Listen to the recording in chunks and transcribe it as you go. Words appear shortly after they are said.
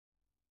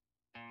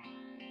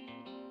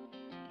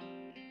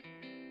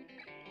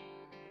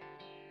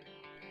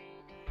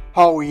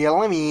Her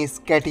real name is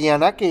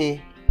Katiana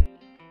K.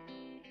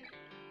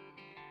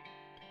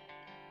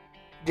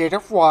 Date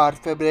of birth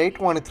February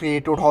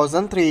 23,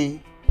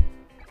 2003.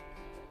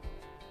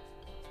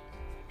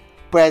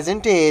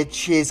 Present age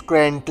she is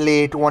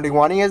currently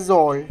 21 years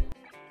old.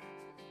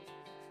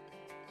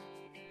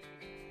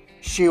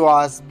 She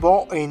was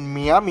born in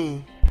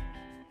Miami.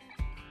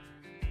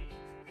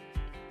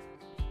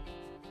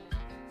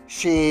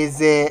 She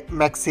is a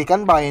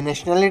Mexican by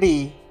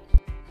nationality.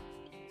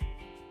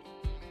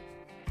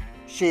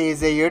 She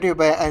is a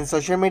YouTuber and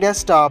social media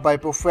star by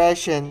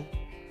profession.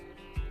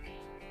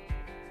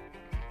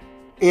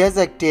 Years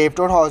active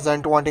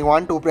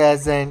 2021 to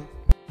present.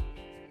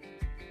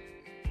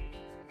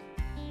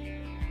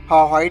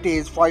 Her height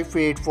is 5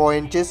 feet 4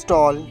 inches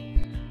tall.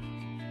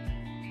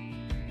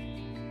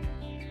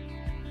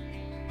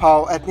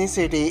 Her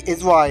ethnicity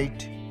is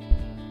white.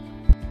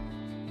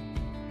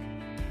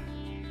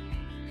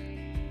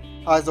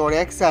 Her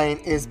zodiac sign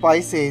is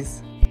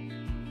Pisces.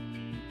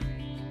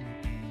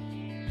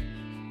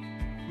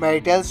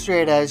 Marital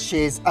status, she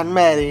is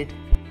unmarried.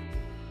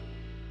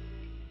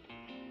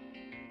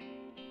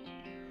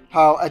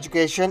 Her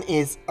education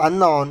is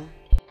unknown.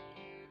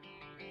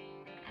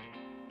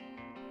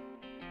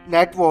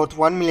 Net worth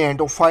 $1 million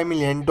to $5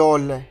 million.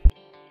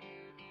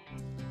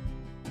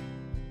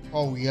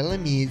 Her real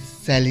name is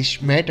Salish.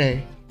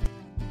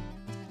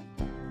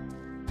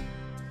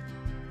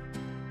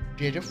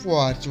 Date of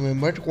birth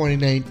November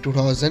 29,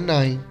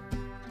 2009.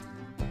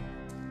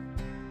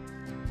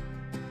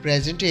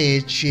 Present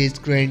age she is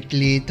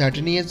currently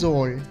 13 years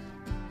old.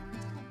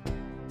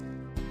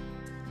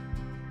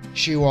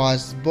 She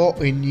was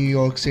born in New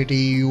York City,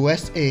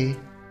 USA.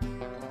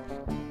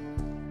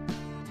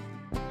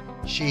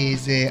 She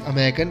is an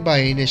American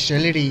by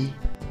nationality.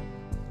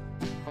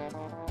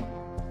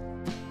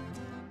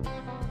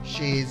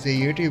 She is a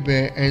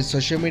YouTuber and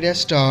social media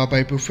star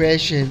by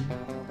profession.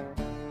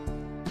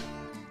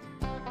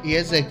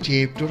 Years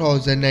active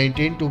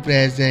 2019 to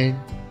present.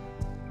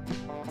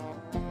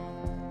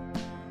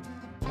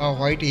 Her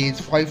height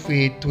is 5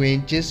 feet 2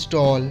 inches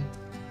tall.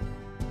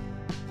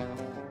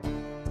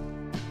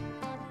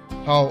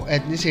 Her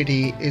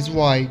ethnicity is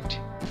white.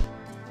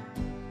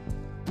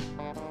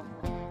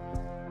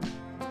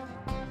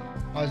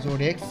 Her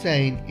zodiac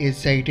sign is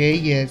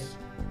Sagittarius.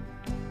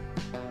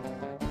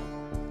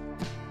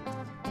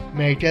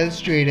 Marital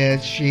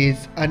status, she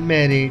is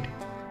unmarried.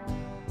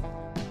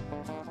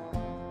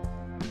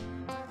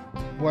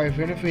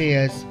 Boyfriend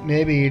affairs,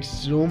 maybe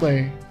it's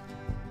rumor.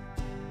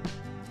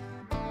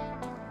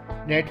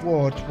 Net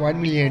worth $1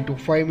 million to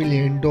 $5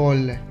 million.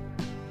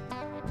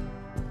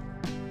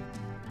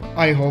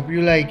 I hope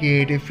you like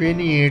it. If you're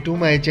new to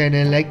my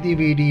channel, like the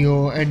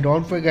video and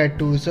don't forget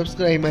to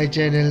subscribe my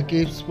channel.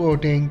 Keep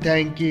supporting.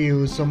 Thank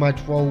you so much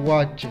for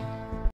watching.